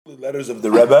Letters of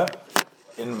the Rebbe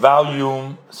in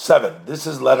volume 7. This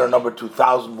is letter number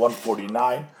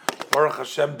 2149. Baruch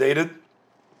Hashem, dated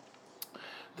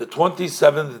the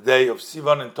 27th day of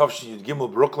Sivan in Tavshin Yud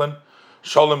Gimel, Brooklyn.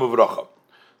 Shalom Uvracha.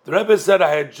 The Rebbe said,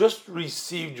 I had just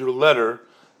received your letter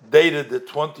dated the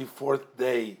 24th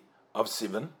day of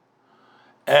Sivan,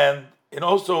 and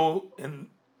also in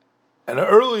an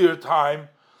earlier time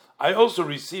I also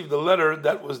received a letter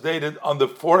that was dated on the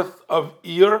 4th of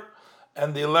Iyar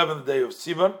and the 11th day of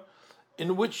Sivan,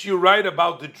 in which you write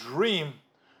about the dream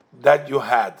that you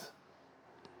had.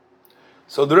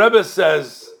 So the Rebbe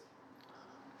says,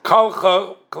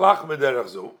 Kalcha klach mederach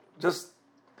zu. Just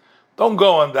don't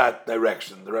go in that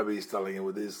direction. The Rebbe is telling you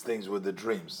with these things with the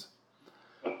dreams.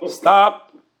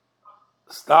 Stop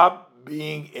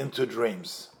being into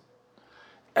dreams.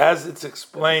 As it's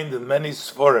explained in many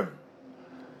Sforim,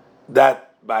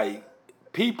 that by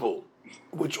people,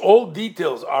 which all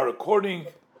details are according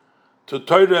to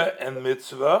Torah and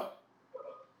Mitzvah,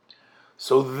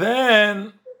 so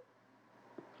then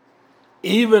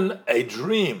even a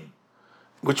dream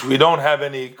which we don't have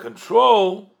any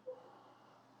control,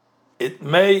 it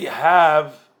may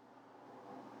have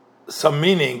some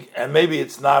meaning, and maybe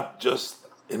it's not just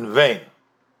in vain.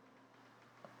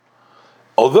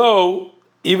 Although,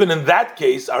 even in that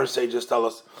case, our sages tell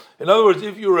us, in other words,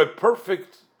 if you're a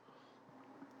perfect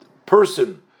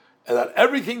person, and that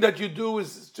everything that you do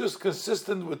is just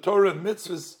consistent with Torah and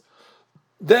mitzvahs,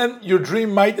 then your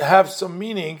dream might have some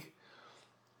meaning.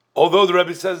 Although the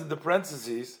Rebbe says in the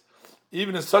parentheses,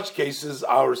 even in such cases,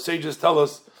 our sages tell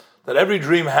us that every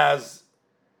dream has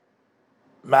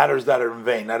matters that are in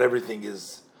vain. Not everything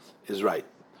is right.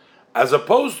 As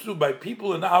opposed to by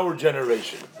people in our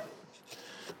generation,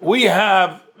 we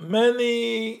have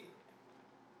many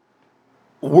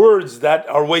words that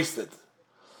are wasted.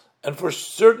 And for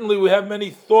certainly we have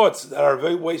many thoughts that are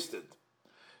very wasted.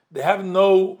 They have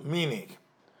no meaning.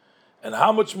 And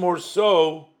how much more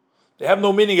so, they have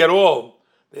no meaning at all.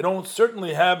 They don't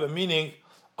certainly have a meaning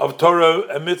of Torah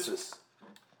and mitzvahs.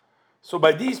 So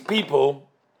by these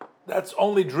people, that's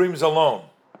only dreams alone.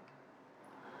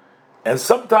 And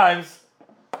sometimes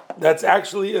that's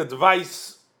actually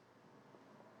advice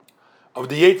of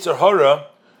the Yetzer Hara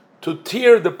to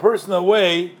tear the person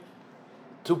away,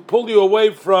 to pull you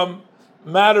away from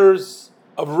matters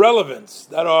of relevance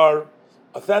that are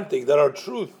authentic, that are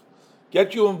truth,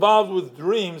 get you involved with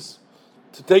dreams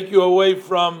to take you away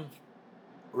from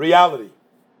reality.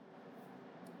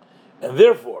 And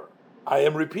therefore, I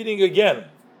am repeating again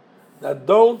that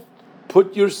don't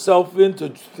put yourself into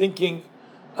thinking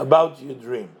about your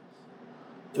dream.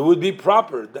 It would be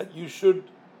proper that you should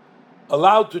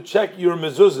allow to check your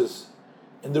mezuzahs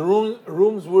in the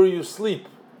rooms where you sleep,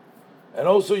 and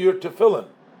also your tefillin.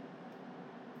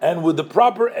 And with the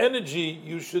proper energy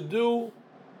you should do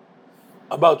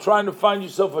about trying to find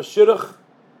yourself a shidduch,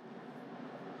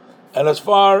 and as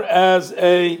far as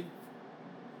a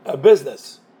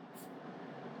business.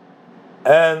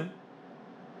 And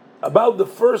about the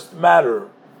first matter,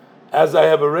 as I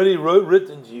have already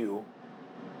written to you,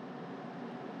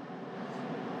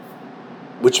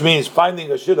 which means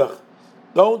finding a shidduch,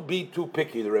 don't be too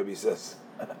picky, the Rebbe says.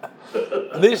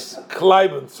 This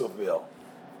Kleiben Sofil.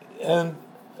 And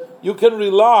you can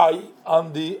rely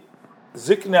on the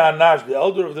Zikne Anash, the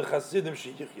elder of the Hasidim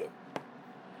Sheyichya,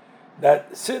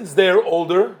 that since they're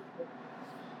older,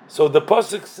 so the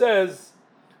Pasuk says,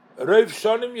 Reiv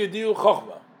Shanim Yediu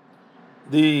Chochma.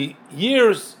 The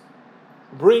years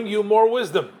bring you more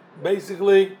wisdom.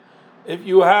 Basically, if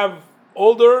you have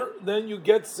older, then you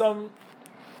get some,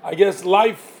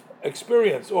 life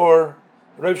experience, or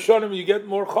Rav Shonim, you get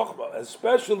more chokhmah,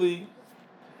 especially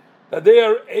that they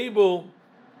are able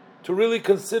to really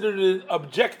consider it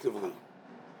objectively.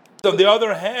 On the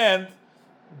other hand,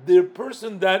 the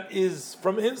person that is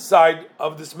from inside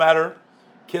of this matter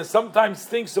can sometimes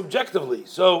think subjectively.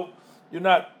 So you're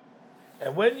not,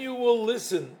 and when you will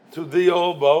listen to the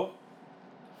oboe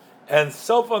and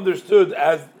self-understood,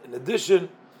 as in addition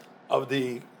of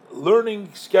the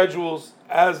learning schedules,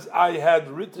 as I had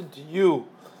written to you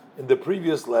in the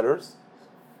previous letters,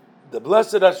 the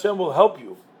blessed Hashem will help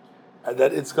you, and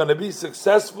that it's going to be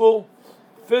successful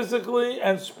physically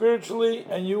and spiritually,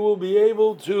 and you will be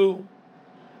able to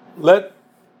let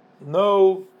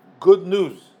know good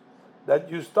news that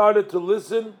you started to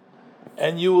listen,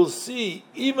 and you will see,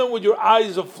 even with your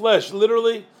eyes of flesh,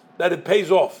 literally, that it pays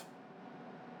off.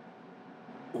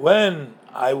 When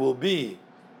I will be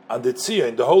on the Tzia,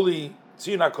 in the holy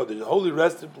Tzia HaKodesh, the holy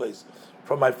resting place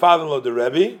from my father-in-law, the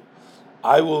Rebbe,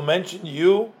 I will mention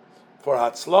you for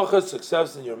Hatzlacha,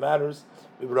 success in your matters,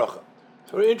 Vibracha.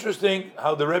 So very interesting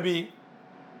how the Rebbe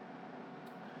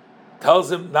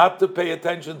tells him not to pay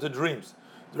attention to dreams.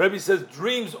 The Rebbe says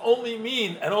dreams only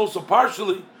mean, and also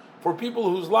partially, for people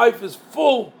whose life is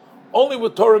full only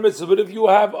with Torah mitzvah. But if you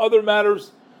have other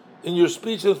matters in your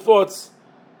speech and thoughts,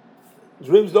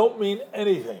 dreams don't mean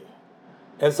anything.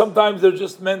 And sometimes they're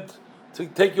just meant to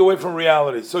take you away from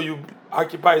reality. So you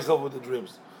occupy yourself with the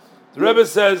dreams. The Rebbe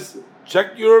says,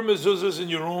 check your mezuzahs in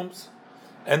your rooms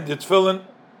and the tefillin,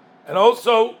 and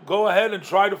also go ahead and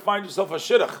try to find yourself a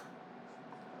shidduch.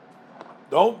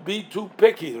 Don't be too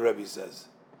picky, the Rebbe says.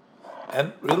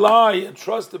 And rely and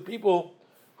trust the people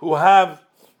who have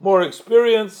more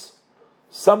experience.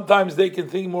 Sometimes they can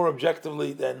think more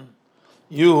objectively than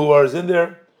you who are in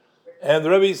there. And the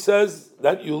Rebbe says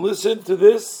that you listen to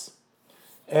this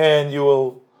and you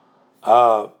will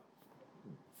go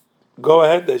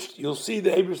ahead. You'll see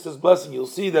the Eibishter's blessing. You'll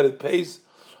see that it pays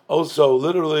also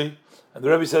literally. And the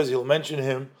Rebbe says you'll mention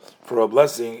him for a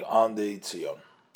blessing on the Tzion.